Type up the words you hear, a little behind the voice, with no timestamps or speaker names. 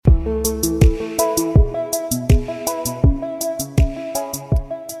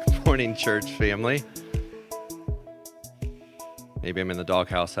church family. Maybe I'm in the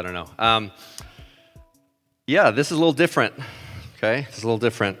doghouse, I don't know. Yeah, this is a little different, okay? It's a little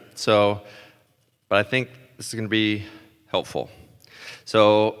different. But I think this is going to be helpful.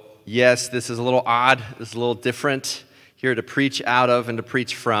 So, yes, this is a little odd. This is a little different here to preach out of and to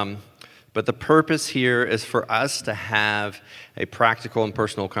preach from. But the purpose here is for us to have a practical and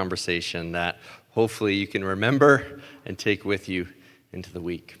personal conversation that hopefully you can remember and take with you into the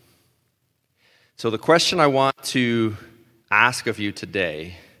week. So the question I want to ask of you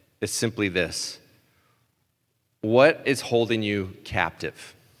today is simply this: what is holding you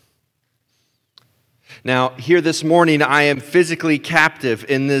captive? Now, here this morning, I am physically captive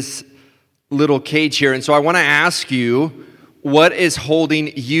in this little cage here, and so I want to ask you, what is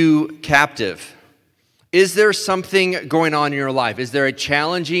holding you captive? Is there something going on in your life? Is there a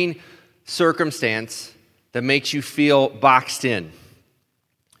challenging circumstance that makes you feel boxed in?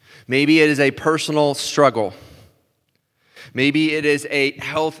 Maybe it is a personal struggle. Maybe it is a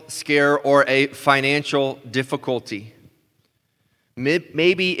health scare or a financial difficulty.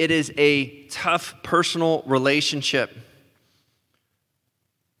 Maybe it is a tough personal relationship.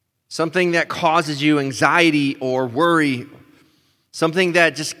 Something that causes you anxiety or worry. Something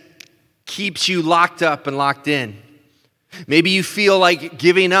that just keeps you locked up and locked in. Maybe you feel like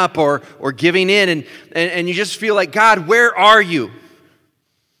giving up or giving in and you just feel like, God, where are you?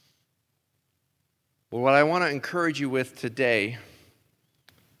 Well, what I want to encourage you with today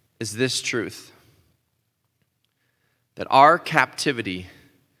is this truth: that our captivity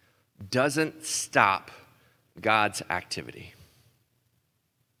doesn't stop God's activity.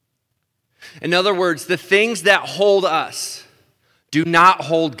 In other words, the things that hold us do not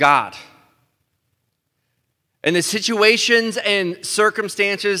hold God. And the situations and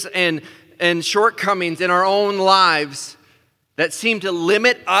circumstances and shortcomings in our own lives that seem to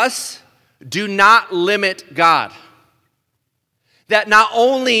limit us do not limit God. That not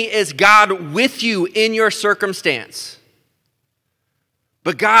only is God with you in your circumstance,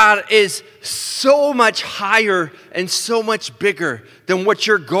 but God is so much higher and so much bigger than what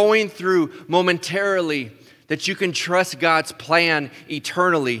you're going through momentarily, that you can trust God's plan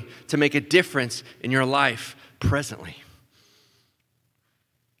eternally to make a difference in your life presently.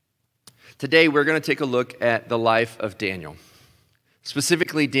 Today, we're going to take a look at the life of Daniel,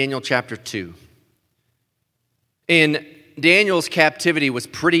 specifically Daniel chapter 2. And Daniel's captivity was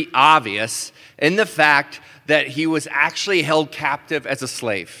pretty obvious in the fact that he was actually held captive as a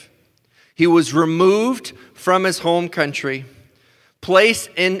slave. He was removed from his home country, placed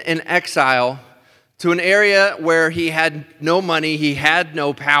in an exile to an area where he had no money, he had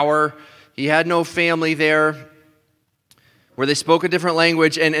no power, he had no family there, where they spoke a different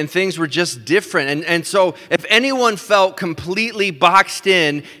language, and things were just different. And so if anyone felt completely boxed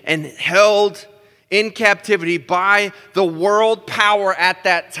in and held in captivity by the world power at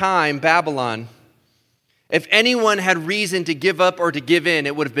that time, Babylon, if anyone had reason to give up or to give in,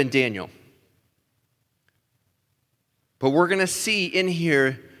 it would have been Daniel. But we're going to see in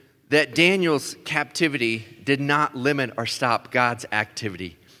here that Daniel's captivity did not limit or stop God's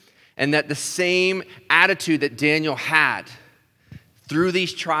activity. And that the same attitude that Daniel had through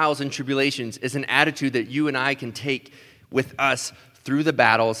these trials and tribulations is an attitude that you and I can take with us through the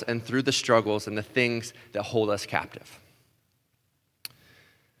battles and through the struggles and the things that hold us captive.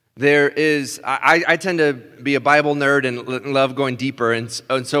 I tend to be a Bible nerd and love going deeper. And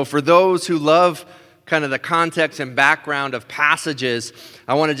so for those who love kind of the context and background of passages,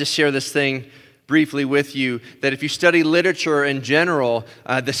 I want to just share this thing briefly with you, that if you study literature in general,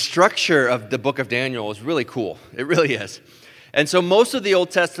 the structure of the book of Daniel is really cool. It really is. And so most of the Old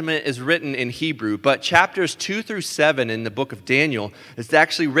Testament is written in Hebrew, but chapters 2 through 7 in the book of Daniel is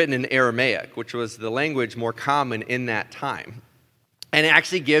actually written in Aramaic, which was the language more common in that time. And it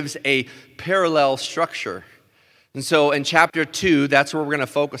actually gives a parallel structure. And so in chapter 2, that's where we're going to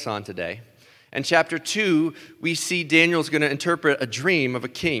focus on today. In chapter 2, we see Daniel's going to interpret a dream of a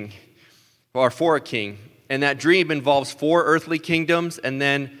king, or for a king. And that dream involves 4 earthly kingdoms and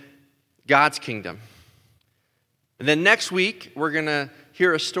then God's kingdom. And then next week, we're going to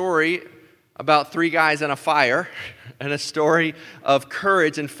hear a story about 3 guys on a fire and a story of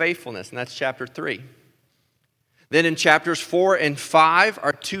courage and faithfulness, and that's chapter 3. Then in chapters 4 and 5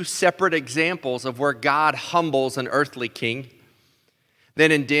 are 2 separate examples of where God humbles an earthly king.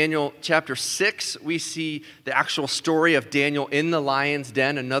 Then in Daniel chapter 6, we see the actual story of Daniel in the lion's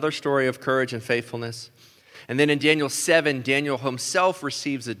den, another story of courage and faithfulness. And then in Daniel 7, Daniel himself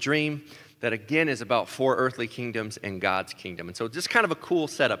receives a dream that again is about 4 earthly kingdoms and God's kingdom. And so just kind of a cool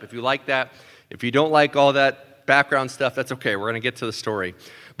setup. If you like that, if you don't like all that background stuff, that's okay. We're going to get to the story.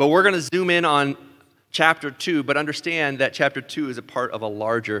 But we're going to zoom in on chapter 2, but understand that chapter 2 is a part of a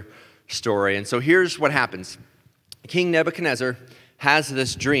larger story. And so here's what happens. King Nebuchadnezzar has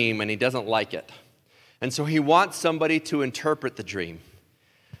this dream, and he doesn't like it. And so he wants somebody to interpret the dream.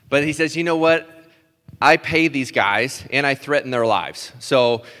 But he says, you know what? I pay these guys, and I threaten their lives.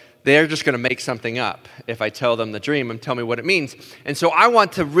 So they're just going to make something up if I tell them the dream and tell me what it means. And so I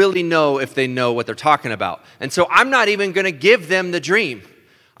want to really know if they know what they're talking about. And so I'm not even going to give them the dream.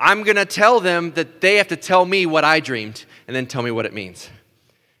 I'm going to tell them that they have to tell me what I dreamed and then tell me what it means.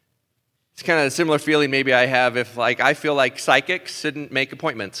 It's kind of a similar feeling maybe I have if I feel like psychics shouldn't make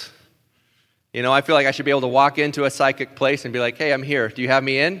appointments. You know, I feel like I should be able to walk into a psychic place and be like, hey, I'm here. Do you have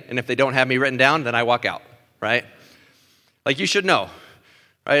me in? And if they don't have me written down, then I walk out, right? Like you should know,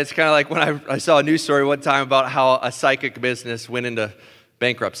 right? It's kind of like when I saw a news story one time about how a psychic business went into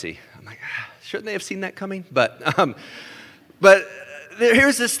bankruptcy. I'm like, shouldn't they have seen that coming? But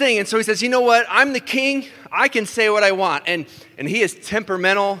here's this thing. And so he says, you know what? I'm the king. I can say what I want. And he is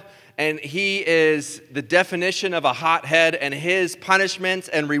temperamental. And he is the definition of a hothead, and his punishments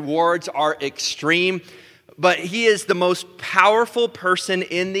and rewards are extreme. But he is the most powerful person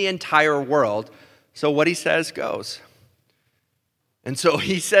in the entire world. So what he says goes. And so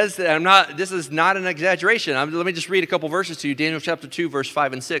he says that this is not an exaggeration. Let me just read a couple verses to you. Daniel chapter 2, verse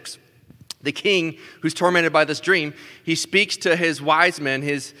 5 and 6. The king, who's tormented by this dream, he speaks to his wise men,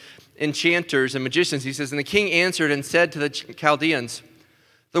 his enchanters and magicians. He says, and the king answered and said to the Chaldeans,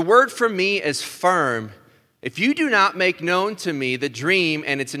 the word from me is firm. If you do not make known to me the dream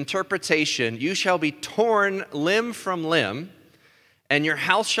and its interpretation, you shall be torn limb from limb, and your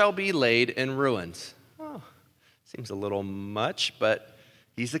house shall be laid in ruins. Oh, seems a little much, but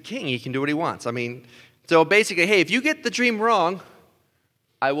he's the king. He can do what he wants. So basically, hey, if you get the dream wrong,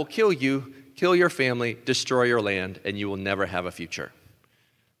 I will kill you, kill your family, destroy your land, and you will never have a future.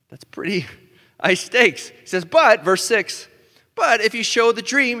 That's pretty high stakes. He says, but, verse 6, but if you show the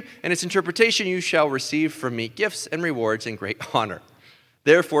dream and its interpretation, you shall receive from me gifts and rewards and great honor.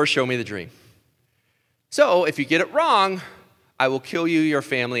 Therefore, show me the dream. So, if you get it wrong, I will kill you, your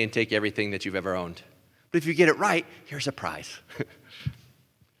family, and take everything that you've ever owned. But if you get it right, here's a prize.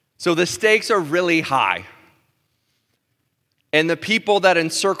 So the stakes are really high. And the people that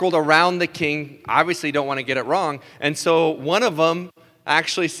encircled around the king obviously don't want to get it wrong. And so one of them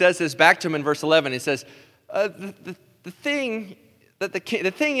actually says this back to him in verse 11. He says, the thing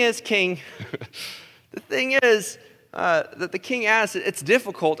is, king, that the king asks, it's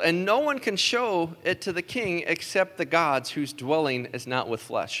difficult, and no one can show it to the king except the gods whose dwelling is not with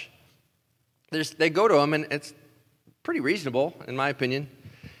flesh. They go to him, and it's pretty reasonable, in my opinion.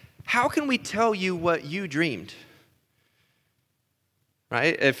 How can we tell you what you dreamed?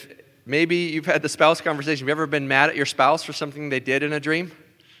 Right? If maybe you've had the spouse conversation, have you ever been mad at your spouse for something they did in a dream?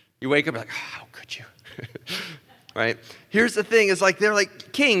 You wake up like, oh, how could you? Right? Here's the thing, they're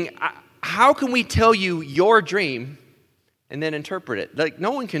like, king, how can we tell you your dream and then interpret it? Like,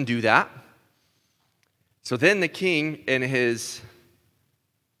 no one can do that. So then the king, in his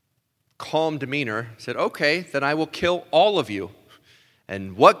calm demeanor, said, okay, then I will kill all of you.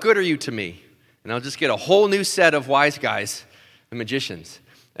 And what good are you to me? And I'll just get a whole new set of wise guys and magicians.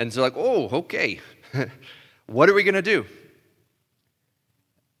 And so like, oh, okay. What are we going to do?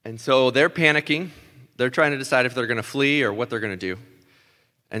 And so they're panicking. They're trying to decide if they're going to flee or what they're going to do.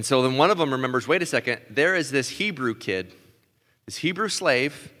 And so then one of them remembers, wait a second, there is this Hebrew kid, this Hebrew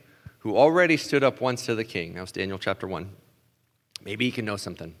slave, who already stood up once to the king. That was Daniel chapter 1. Maybe he can know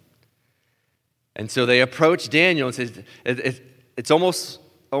something. And so they approach Daniel and says, it's almost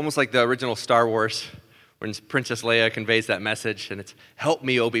like the original Star Wars, when Princess Leia conveys that message, and it's, help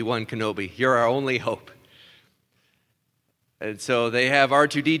me, Obi-Wan Kenobi, you're our only hope. And so they have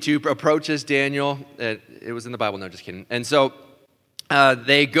R2-D2 approaches Daniel. It was in the Bible, no, just kidding. And so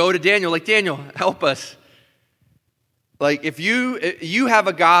they go to Daniel, like, Daniel, help us. Like, if you have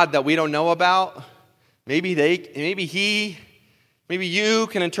a God that we don't know about, maybe you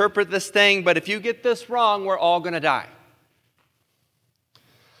can interpret this thing, but if you get this wrong, we're all going to die.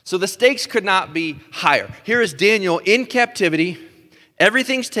 So the stakes could not be higher. Here is Daniel in captivity.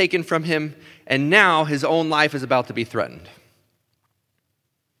 Everything's taken from him, and now his own life is about to be threatened.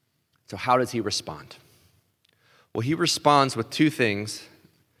 So how does he respond? Well, he responds with two things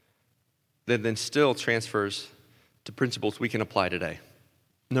that then still transfers to principles we can apply today.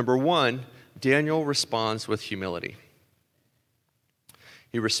 Number one, Daniel responds with humility.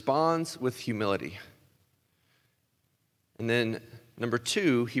 He responds with humility. And then number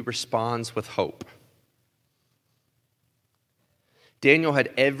two, he responds with hope. Daniel had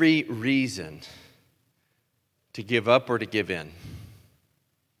every reason to give up or to give in.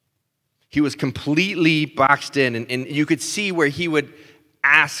 He was completely boxed in, and you could see where he would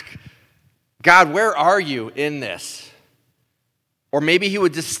ask, God, where are you in this? Or maybe he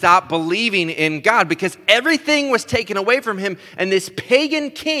would just stop believing in God because everything was taken away from him, and this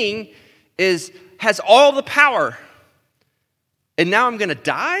pagan king has all the power. And now I'm going to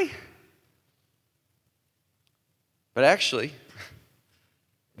die? But actually,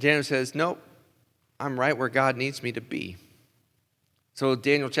 Daniel says, nope, I'm right where God needs me to be. So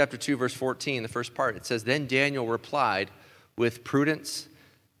Daniel chapter 2, verse 14, the first part, it says, then Daniel replied with prudence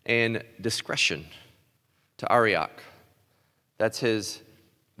and discretion to Arioch. That's his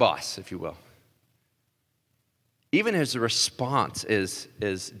boss, if you will. Even his response is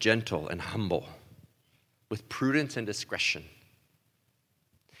gentle and humble, with prudence and discretion.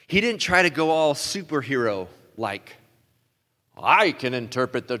 He didn't try to go all superhero-like. I can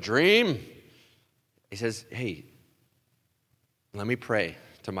interpret the dream. He says, hey, let me pray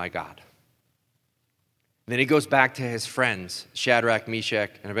to my God. Then he goes back to his friends, Shadrach,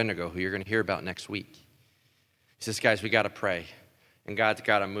 Meshach, and Abednego, who you're going to hear about next week. He says, guys, we got to pray, and God's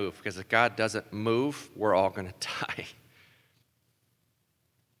got to move, because if God doesn't move, we're all going to die.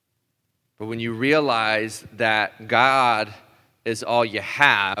 But when you realize that God is all you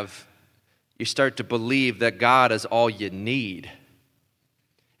have, you start to believe that God is all you need.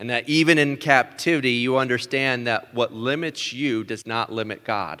 And that even in captivity, you understand that what limits you does not limit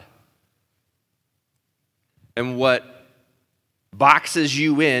God. And what boxes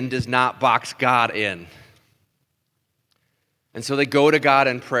you in does not box God in. And so they go to God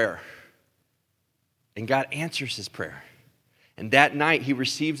in prayer. And God answers his prayer. And that night, he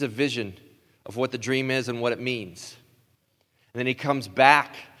receives a vision of what the dream is and what it means. And then he comes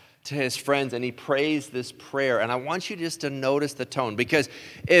back to his friends and he prays this prayer. And I want you just to notice the tone. Because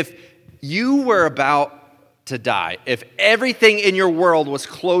if you were about to die, if everything in your world was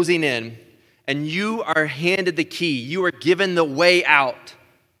closing in, and you are handed the key, you are given the way out,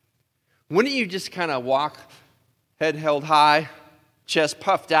 wouldn't you just kind of walk, head held high, chest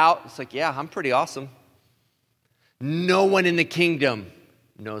puffed out? It's like, yeah, I'm pretty awesome. No one in the kingdom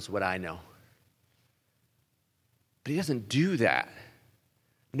knows what I know. But he doesn't do that.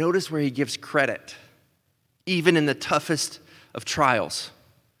 Notice where he gives credit, even in the toughest of trials.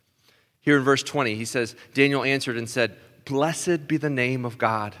 Here in verse 20, he says, Daniel answered and said, blessed be the name of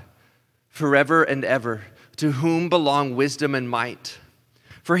God, forever and ever, to whom belong wisdom and might.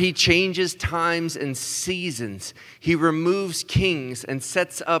 For he changes times and seasons. He removes kings and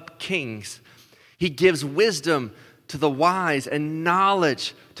sets up kings. He gives wisdom to the wise and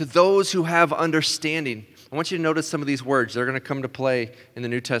knowledge to those who have understanding. I want you to notice some of these words. They're going to come to play in the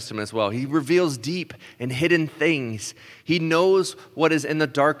New Testament as well. He reveals deep and hidden things. He knows what is in the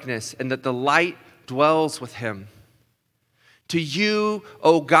darkness, and that the light dwells with him. To you,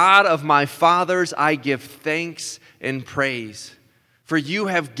 O God of my fathers, I give thanks and praise. For you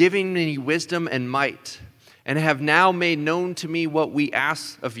have given me wisdom and might, and have now made known to me what we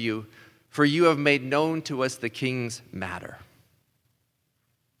ask of you. For you have made known to us the king's matter.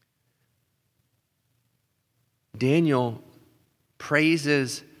 Daniel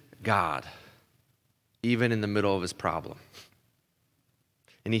praises God, even in the middle of his problem.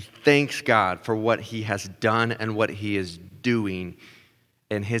 And he thanks God for what he has done and what he is doing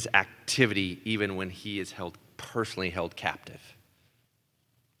in his activity, even when he is personally held captive.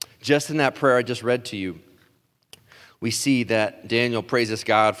 Just in that prayer I just read to you, we see that Daniel praises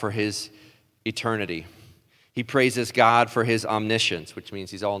God for his eternity. He praises God for his omniscience, which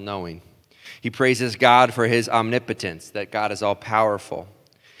means he's all-knowing. He praises God for his omnipotence, that God is all-powerful.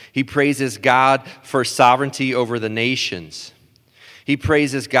 He praises God for sovereignty over the nations. He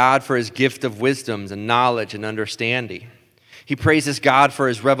praises God for his gift of wisdom and knowledge and understanding. He praises God for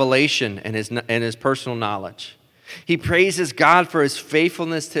his revelation and his personal knowledge. He praises God for his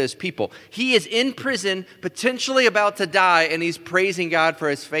faithfulness to his people. He is in prison, potentially about to die, and he's praising God for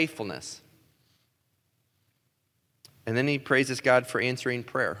his faithfulness. And then he praises God for answering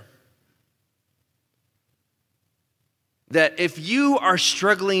prayer. That if you are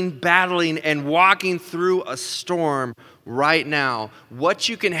struggling, battling, and walking through a storm right now, what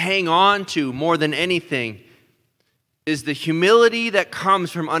you can hang on to more than anything is the humility that comes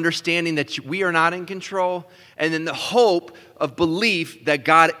from understanding that we are not in control, and then the hope of belief that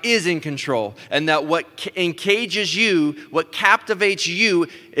God is in control, and that what encages you, what captivates you,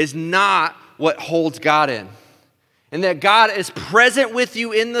 is not what holds God in. And that God is present with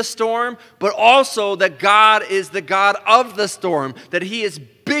you in the storm, but also that God is the God of the storm, that he is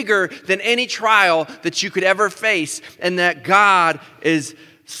bigger than any trial that you could ever face, and that God is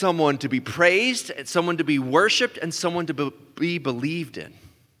someone to be praised, someone to be worshiped, and someone to be believed in.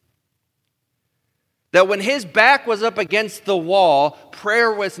 That when his back was up against the wall,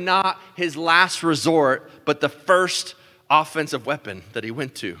 prayer was not his last resort, but the first offensive weapon that he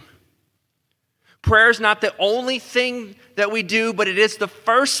went to. Prayer is not the only thing that we do, but it is the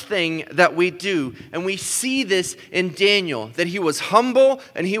first thing that we do. And we see this in Daniel, that he was humble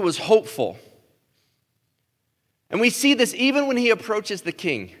and he was hopeful. And we see this even when he approaches the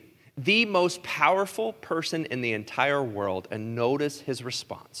king, the most powerful person in the entire world. And notice his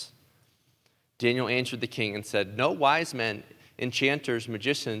response. Daniel answered the king and said, "No wise men, enchanters,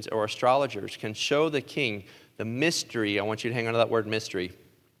 magicians, or astrologers can show the king the mystery," I want you to hang on to that word mystery,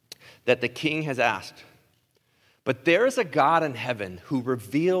 "that the king has asked. But there is a God in heaven who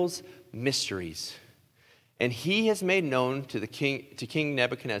reveals mysteries, and he has made known to King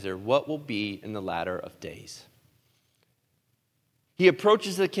Nebuchadnezzar what will be in the latter of days." He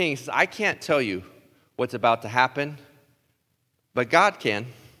approaches the king and says, "I can't tell you what's about to happen, but God can.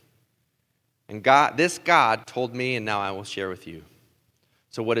 And this God told me, and now I will share with you."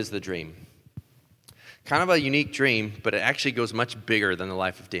 So what is the dream? Kind of a unique dream, but it actually goes much bigger than the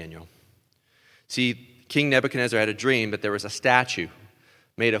life of Daniel. See, King Nebuchadnezzar had a dream that there was a statue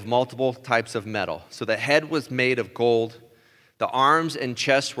made of multiple types of metal. So the head was made of gold, the arms and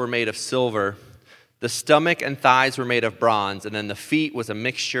chest were made of silver, the stomach and thighs were made of bronze, and then the feet was a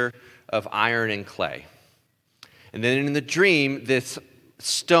mixture of iron and clay. And then in the dream, this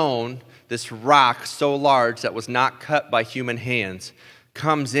stone, this rock so large that was not cut by human hands,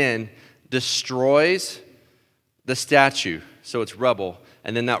 comes in, destroys the statue, so it's rubble,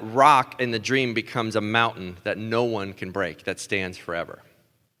 and then that rock in the dream becomes a mountain that no one can break, that stands forever.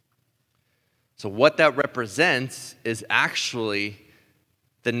 So what that represents is actually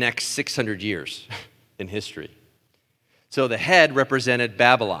the next 600 years in history. So the head represented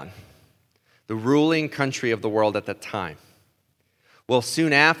Babylon, the ruling country of the world at that time. Well,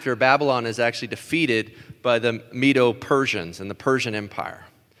 soon after, Babylon is actually defeated by the Medo-Persians and the Persian Empire.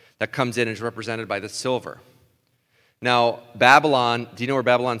 That comes in and is represented by the silver. Now, Babylon, do you know where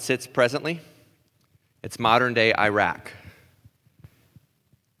Babylon sits presently? It's modern-day Iraq.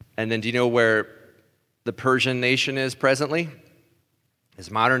 And then do you know where the Persian nation is presently?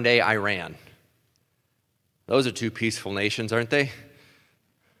 It's modern-day Iran. Those are two peaceful nations, aren't they?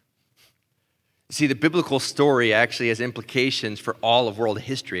 See, the biblical story actually has implications for all of world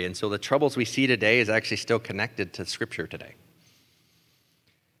history, and so the troubles we see today is actually still connected to Scripture today.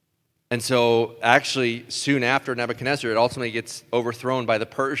 And so actually, soon after Nebuchadnezzar, it ultimately gets overthrown by the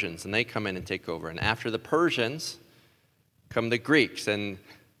Persians, and they come in and take over. And after the Persians come the Greeks, and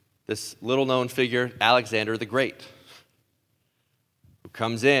this little-known figure, Alexander the Great, who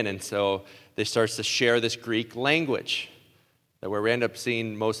comes in, and so they starts to share this Greek language, that where we end up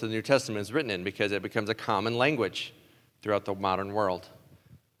seeing most of the New Testament is written in, because it becomes a common language throughout the modern world.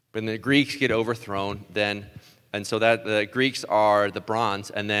 When the Greeks get overthrown, and so that the Greeks are the bronze,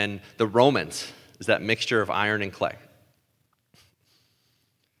 and then the Romans is that mixture of iron and clay.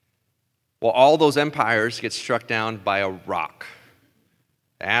 Well, all those empires get struck down by a rock.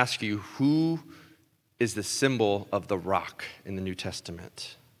 I ask you, who is the symbol of the rock in the New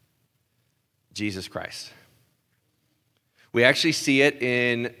Testament? Jesus Christ. We actually see it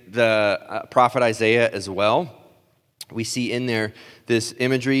in the prophet Isaiah as well. We see in there this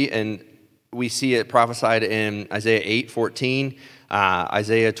imagery, and we see it prophesied in Isaiah 8:14,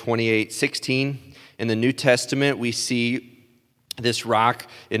 Isaiah 28:16. In the New Testament, we see this rock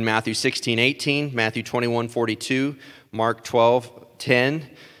in Matthew 16:18, Matthew 21:42, Mark 12:10,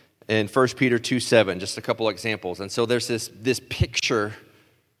 and 1 Peter 2:7, just a couple examples. And so there's this picture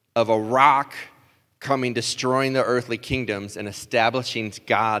of a rock coming, destroying the earthly kingdoms and establishing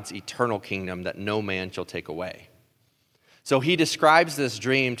God's eternal kingdom that no man shall take away. So he describes this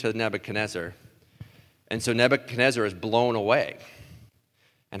dream to Nebuchadnezzar, and so Nebuchadnezzar is blown away.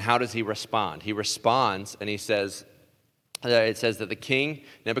 And how does he respond? He responds, and he says, it says that the king,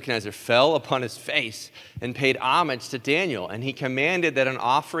 Nebuchadnezzar, fell upon his face and paid homage to Daniel, and he commanded that an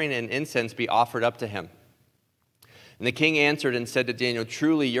offering and incense be offered up to him. And the king answered and said to Daniel,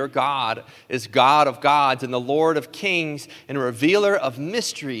 "Truly, your God is God of gods and the Lord of kings and a revealer of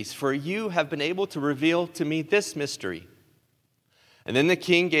mysteries, for you have been able to reveal to me this mystery." And then the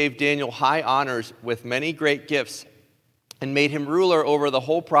king gave Daniel high honors with many great gifts and made him ruler over the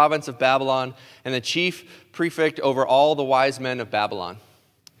whole province of Babylon and the chief prefect over all the wise men of Babylon.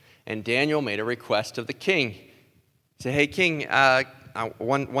 And Daniel made a request of the king. He said, "Hey, king,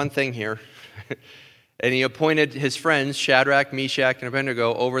 one thing here." And he appointed his friends, Shadrach, Meshach, and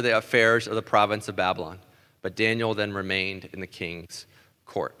Abednego, over the affairs of the province of Babylon. But Daniel then remained in the king's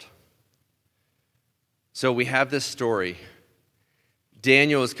court. So we have this story.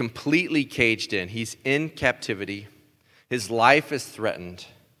 Daniel is completely caged in. He's in captivity. His life is threatened.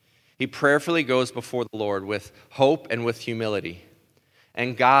 He prayerfully goes before the Lord with hope and with humility.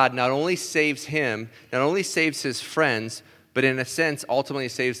 And God not only saves him, not only saves his friends, but in a sense ultimately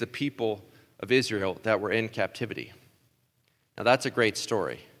saves the people of Israel that were in captivity. Now that's a great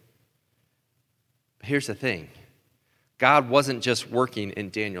story. But here's the thing. God wasn't just working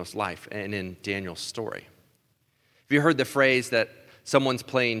in Daniel's life and in Daniel's story. Have you heard the phrase that someone's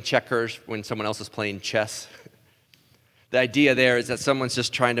playing checkers when someone else is playing chess? The idea there is that someone's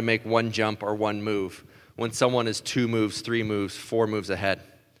just trying to make one jump or one move when someone is 2 moves, 3 moves, 4 moves ahead.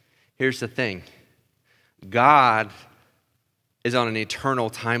 Here's the thing. God is on an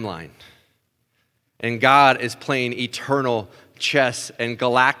eternal timeline. And God is playing eternal chess and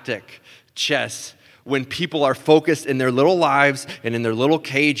galactic chess when people are focused in their little lives and in their little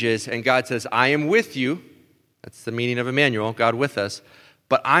cages, and God says, I am with you. That's the meaning of Emmanuel, God with us.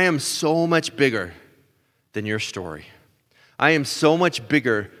 But I am so much bigger than your story. I am so much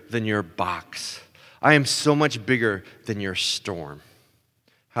bigger than your box. I am so much bigger than your storm.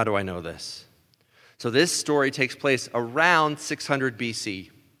 How do I know this? So this story takes place around 600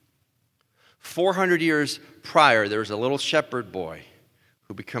 BC. 400 years prior, there was a little shepherd boy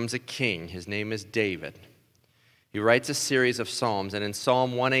who becomes a king. His name is David. He writes a series of psalms, and in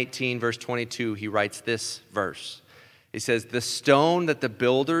Psalm 118, verse 22, he writes this verse. He says, the stone that the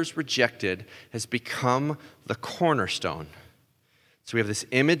builders rejected has become the cornerstone. So we have this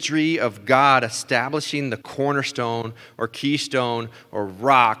imagery of God establishing the cornerstone or keystone or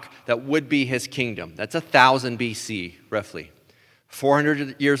rock that would be his kingdom. That's 1000 BC, roughly.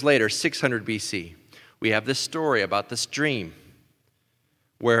 400 years later, 600 BC, we have this story about this dream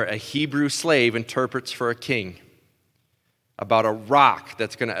where a Hebrew slave interprets for a king about a rock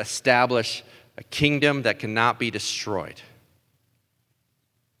that's going to establish a kingdom that cannot be destroyed.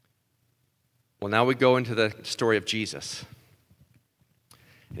 Well, now we go into the story of Jesus.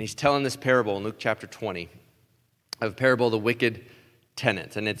 And he's telling this parable in Luke chapter 20, of a parable of the wicked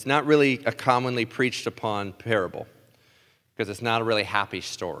tenants. And it's not really a commonly preached upon parable because it's not a really happy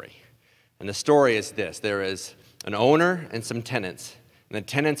story. And the story is this. There is an owner and some tenants. And the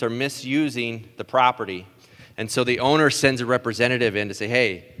tenants are misusing the property. And so the owner sends a representative in to say,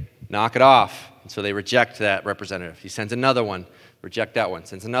 hey, knock it off. And so they reject that representative. He sends another one, reject that one.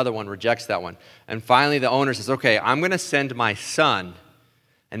 Sends another one, rejects that one. And finally the owner says, okay, I'm going to send my son,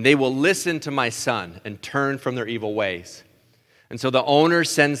 and they will listen to my son and turn from their evil ways. And so the owner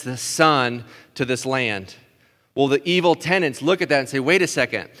sends the son to this land. Well, the evil tenants look at that and say, wait a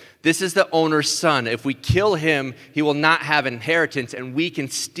second, this is the owner's son. If we kill him, he will not have inheritance, and we can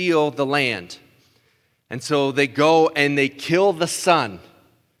steal the land. And so they go and they kill the son.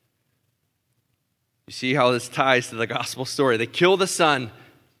 You see how this ties to the gospel story. They kill the son,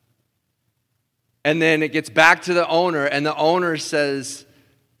 and then it gets back to the owner, and the owner says,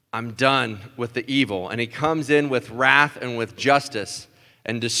 I'm done with the evil. And he comes in with wrath and with justice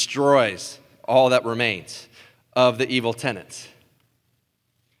and destroys all that remains of the evil tenants.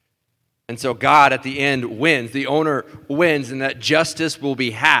 And so God at the end wins. The owner wins, and that justice will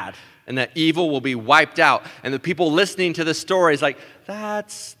be had, and that evil will be wiped out. And the people listening to the story is like,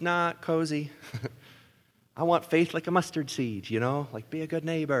 that's not cozy. I want faith like a mustard seed, like be a good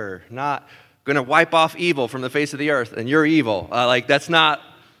neighbor, not going to wipe off evil from the face of the earth, and you're evil. That's not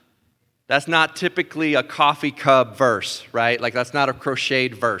typically a coffee cup verse, right? That's not a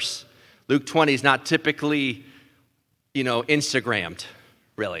crocheted verse. Luke 20 is not typically, Instagrammed,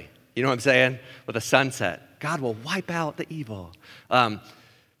 really. You know what I'm saying? With a sunset. God will wipe out the evil.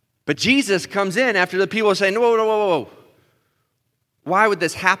 But Jesus comes in after the people are saying, whoa. Why would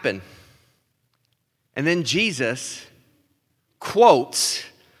this happen? And then Jesus quotes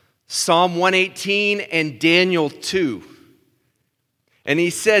Psalm 118 and Daniel 2. And he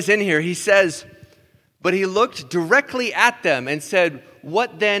says in here, but he looked directly at them and said,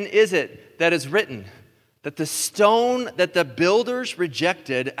 what then is it that is written? That the stone that the builders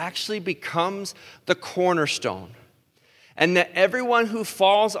rejected actually becomes the cornerstone. And that everyone who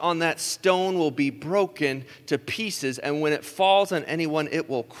falls on that stone will be broken to pieces. And when it falls on anyone, it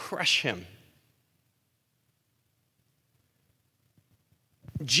will crush him.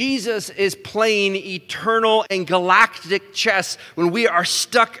 Jesus is playing eternal and galactic chess when we are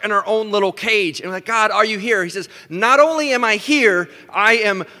stuck in our own little cage. And we're like, God, are you here? He says, not only am I here, I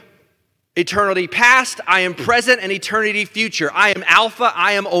am Eternity past, I am present, and eternity future. I am Alpha,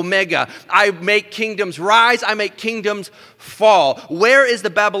 I am Omega. I make kingdoms rise, I make kingdoms fall. Where is the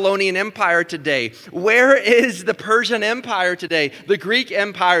Babylonian Empire today? Where is the Persian Empire today? The Greek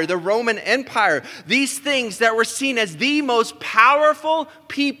Empire, the Roman Empire. These things that were seen as the most powerful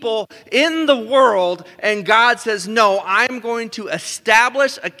people in the world, and God says, no, I'm going to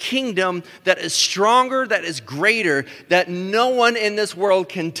establish a kingdom that is stronger, that is greater, that no one in this world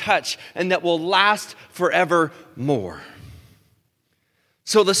can touch, and that will last forevermore.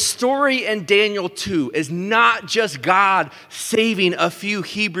 So the story in Daniel 2 is not just God saving a few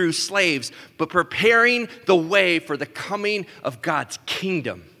Hebrew slaves, but preparing the way for the coming of God's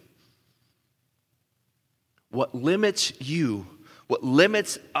kingdom. What limits you, what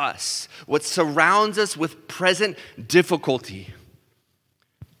limits us, what surrounds us with present difficulty,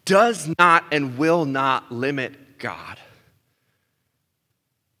 does not and will not limit God.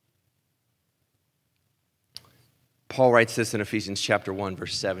 Paul writes this in Ephesians chapter 1,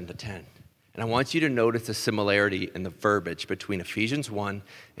 verse 7 to 10. And I want you to notice the similarity in the verbiage between Ephesians 1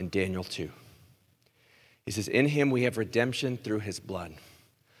 and Daniel 2. He says, in him we have redemption through his blood,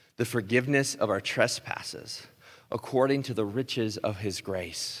 the forgiveness of our trespasses, according to the riches of his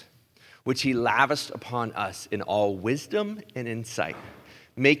grace, which he lavished upon us in all wisdom and insight,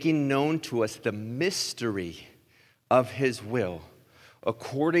 making known to us the mystery of his will,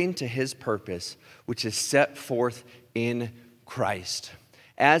 according to his purpose, which is set forth in Christ,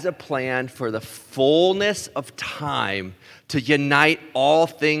 as a plan for the fullness of time to unite all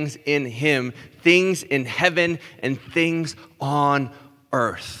things in him, things in heaven and things on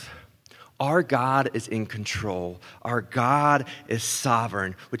earth. Our God is in control. Our God is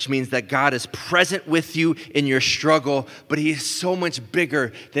sovereign, which means that God is present with you in your struggle, but he is so much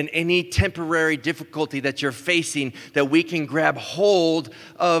bigger than any temporary difficulty that you're facing, that we can grab hold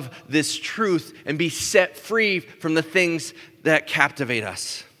of this truth and be set free from the things that captivate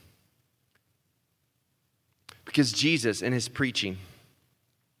us. Because Jesus, in his preaching,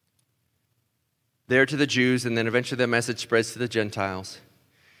 there to the Jews, and then eventually the message spreads to the Gentiles,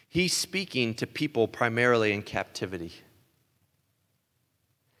 he's speaking to people primarily in captivity.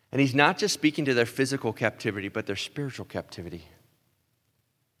 And he's not just speaking to their physical captivity, but their spiritual captivity.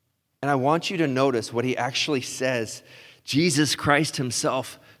 And I want you to notice what he actually says. Jesus Christ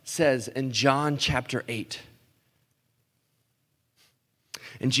himself says in John chapter 8.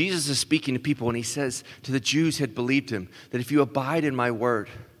 And Jesus is speaking to people, and he says to the Jews who had believed him, that if you abide in my word,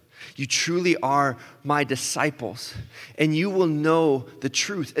 you truly are my disciples, and you will know the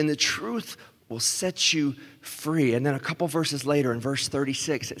truth, and the truth will set you free. And then a couple verses later, in verse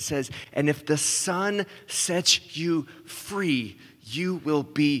 36, it says, and if the Son sets you free, you will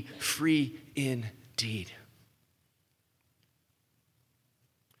be free indeed.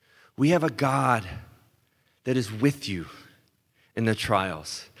 We have a God that is with you in the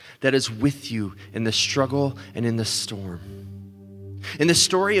trials, that is with you in the struggle and in the storm. In the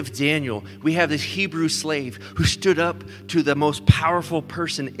story of Daniel, we have this Hebrew slave who stood up to the most powerful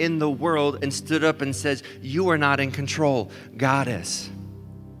person in the world and stood up and says, you are not in control, God is.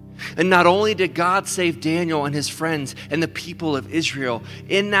 And not only did God save Daniel and his friends and the people of Israel,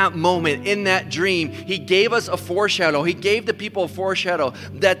 in that moment, in that dream, he gave us a foreshadow. He gave the people a foreshadow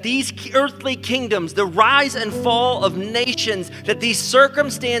that these earthly kingdoms, the rise and fall of nations, that these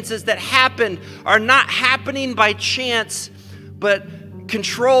circumstances that happened are not happening by chance, but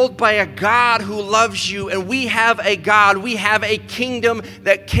controlled by a God who loves you. And we have a God, we have a kingdom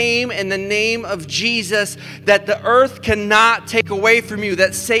that came in the name of Jesus, that the earth cannot take away from you,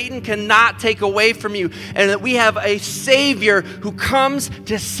 that Satan cannot take away from you, and that we have a Savior who comes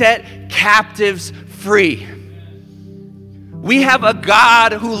to set captives free. We have a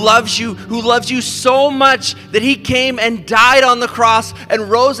God who loves you so much that he came and died on the cross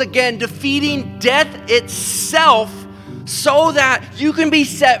and rose again, defeating death itself, so that you can be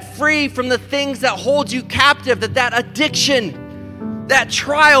set free from the things that hold you captive, that addiction, that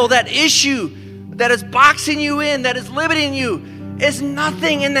trial, that issue that is boxing you in, that is limiting you, is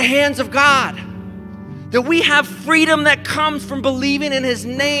nothing in the hands of God. That we have freedom that comes from believing in his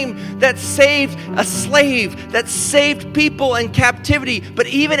name, that saved a slave, that saved people in captivity. But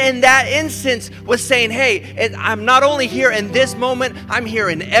even in that instance was saying, hey, I'm not only here in this moment, I'm here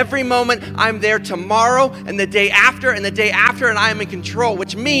in every moment. I'm there tomorrow and the day after and the day after, and I am in control,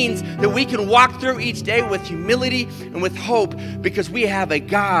 which means that we can walk through each day with humility and with hope, because we have a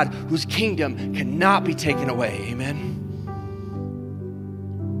God whose kingdom cannot be taken away. Amen.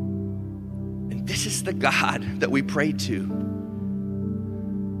 This is the God that we pray to.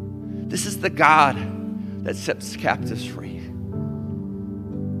 This is the God that sets captives free.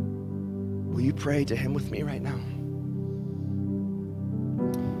 Will you pray to him with me right now?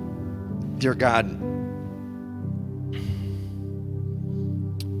 Dear God,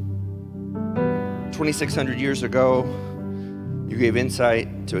 2,600 years ago, you gave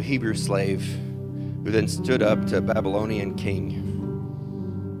insight to a Hebrew slave who then stood up to a Babylonian king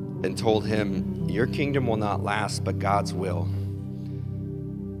and told him, your kingdom will not last, but God's will.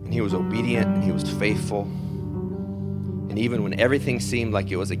 And he was obedient and he was faithful. And even when everything seemed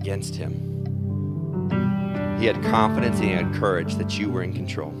like it was against him, he had confidence and he had courage that you were in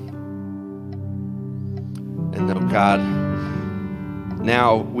control. And though God,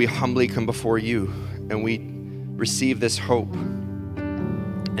 now we humbly come before you and we receive this hope.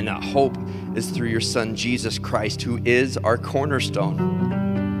 And that hope is through your Son, Jesus Christ, who is our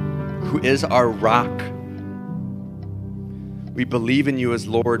cornerstone, who is our rock. We believe in you as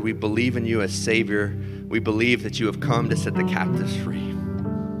Lord. We believe in you as Savior. We believe that you have come to set the captives free.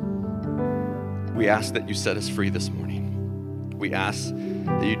 We ask that you set us free this morning. We ask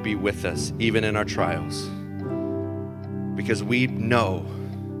that you'd be with us, even in our trials, because we know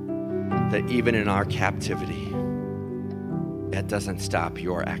that even in our captivity, that doesn't stop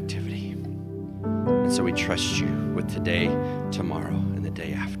your activity. And so we trust you with today, tomorrow, and the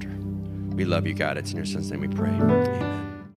day after. We love you, God. It's in your Son's name we pray. Amen.